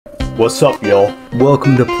What's up, y'all?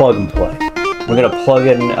 Welcome to Plug and Play. We're gonna plug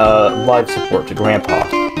in live support to Grandpa.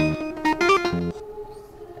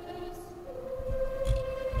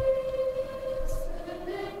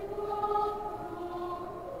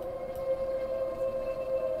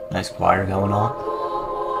 Nice choir going on.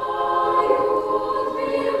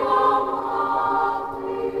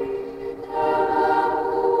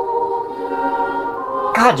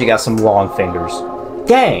 God, you got some long fingers.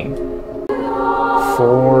 Dang.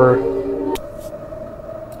 4,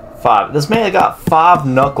 5. This man got 5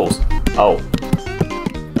 knuckles. Oh.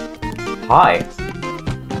 Hi.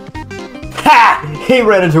 Ha! He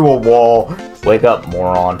ran into a wall. Wake up,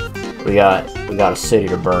 moron. We got a city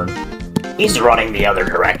to burn. He's running the other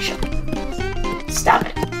direction. Stop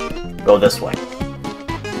it. Go this way.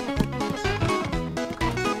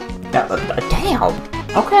 Damn.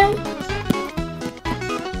 Okay.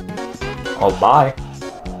 Oh, bye.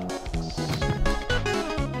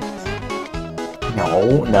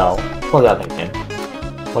 No. Plug that thing in.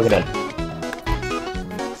 Plug it in.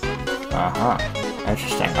 Uh-huh.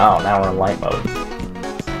 Interesting. Oh, now we're in light mode.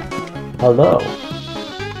 Hello.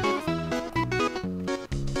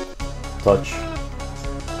 Touch.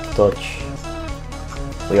 Touch.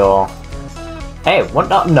 We all... Hey, what?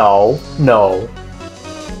 No. No.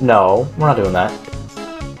 No. We're not doing that.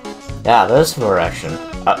 Yeah, this direction.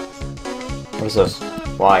 What is this?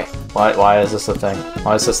 Why? Why is this the thing?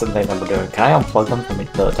 Why is this the thing that we're doing? Can I unplug them from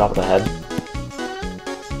the top of the head?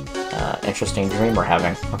 Interesting dream we're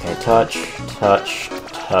having. Okay, touch, touch,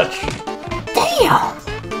 touch. Damn!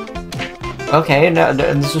 Okay, now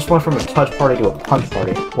this just went from a touch party to a punch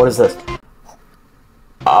party. What is this?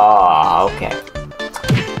 Ah, okay.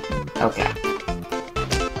 Okay.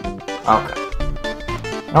 Okay.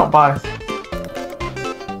 Oh, bye.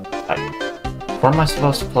 Where am I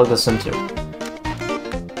supposed to plug this into?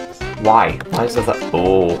 Why? Why is that?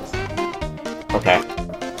 Oh. Okay.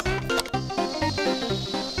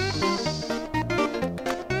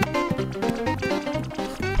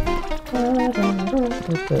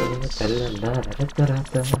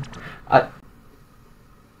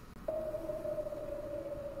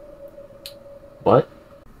 What?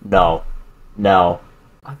 No. No.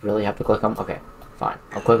 I really have to click him? Okay, fine.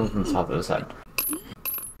 I'll click him from the top of his head.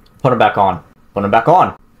 Put him back on. Put him back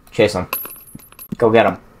on! Chase him. Go get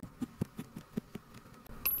him.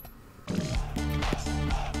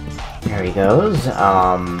 There he goes.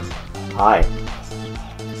 Hi.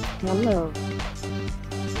 Hello.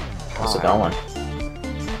 How's it going?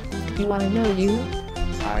 Do I know you?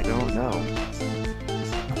 I don't know.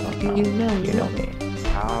 Do you know me? You know me.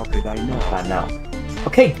 How could I know? I know.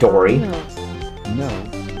 Okay, Dory. No. No,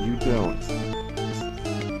 you don't.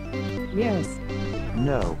 Yes.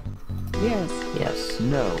 No. Yes. Yes.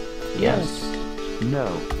 No. Yes.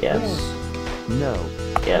 No. Yes. No.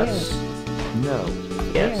 Yes. No.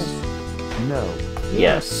 Yes. No.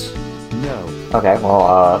 Yes. No. Okay,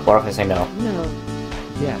 well, what if I say no? No.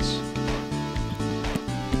 Yes.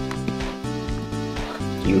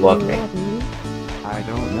 Do you love me? I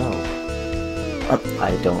don't know.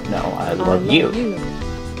 I don't know. I love you.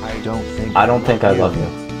 I don't think. I don't think I love you.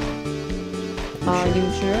 Are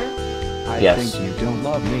you sure? I Yes. think you don't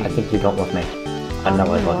love me. I think you don't love me. I know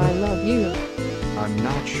I I love you. love you. I'm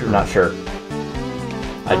not sure. I'm not sure.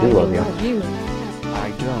 I do love you.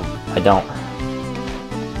 I don't. I don't.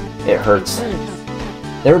 It hurts.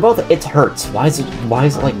 They were both. It hurts. Why is it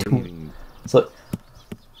like two? So.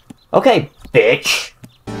 Okay, bitch.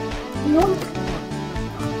 No.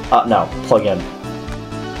 Plug in.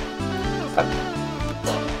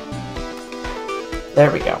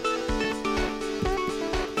 There we go.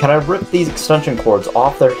 Can I rip these extension cords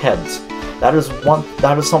off their heads? That is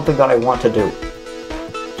something that I want to do.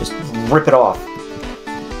 Just rip it off.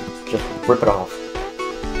 Just rip it off.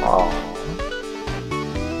 Oh.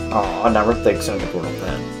 Oh, now rip the extension cord off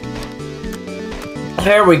that.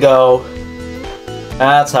 There we go.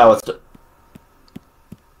 That's how it's done.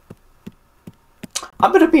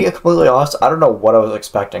 I'm gonna be completely honest, I don't know what I was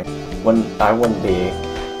expecting. When I wouldn't be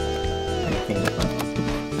anything different.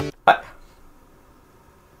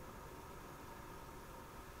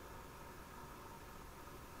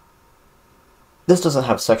 This doesn't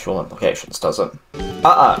have sexual implications, does it?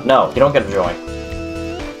 No, you don't get to join.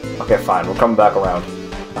 Okay, fine, we're coming back around.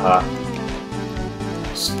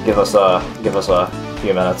 Just give us a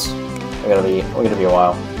few minutes. We're gonna be a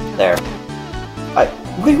while. There.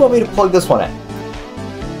 Where do you want me to plug this one in?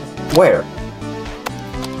 Where?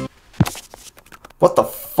 What the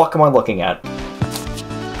fuck am I looking at?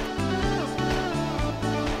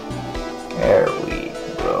 There we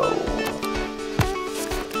go.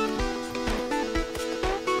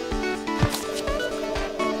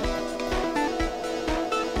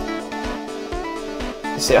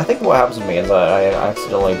 See, I think what happens to me is I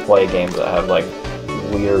accidentally play games that have, like,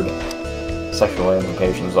 weird sexual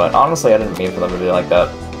implications, but honestly, I didn't mean for them to be like that.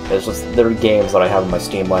 It's just, they're games that I have in my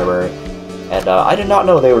Steam library, and I did not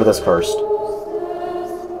know they were this cursed.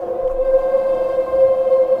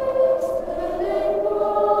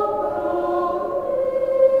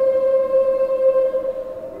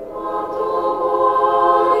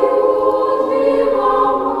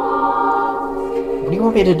 What do you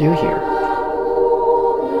want me to do here?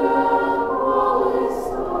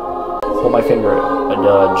 Hold my finger,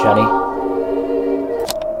 Jenny.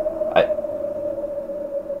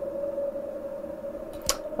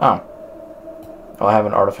 Oh, I have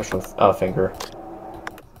an artificial finger.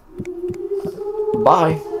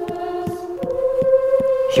 Bye.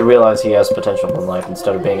 He realized he has potential in life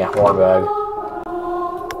instead of being a hornbag.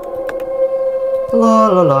 La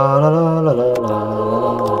la la la la la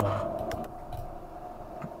la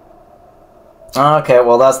la. Okay,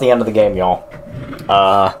 well that's the end of the game, y'all.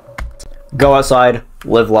 Go outside,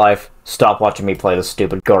 live life, stop watching me play this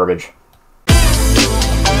stupid garbage.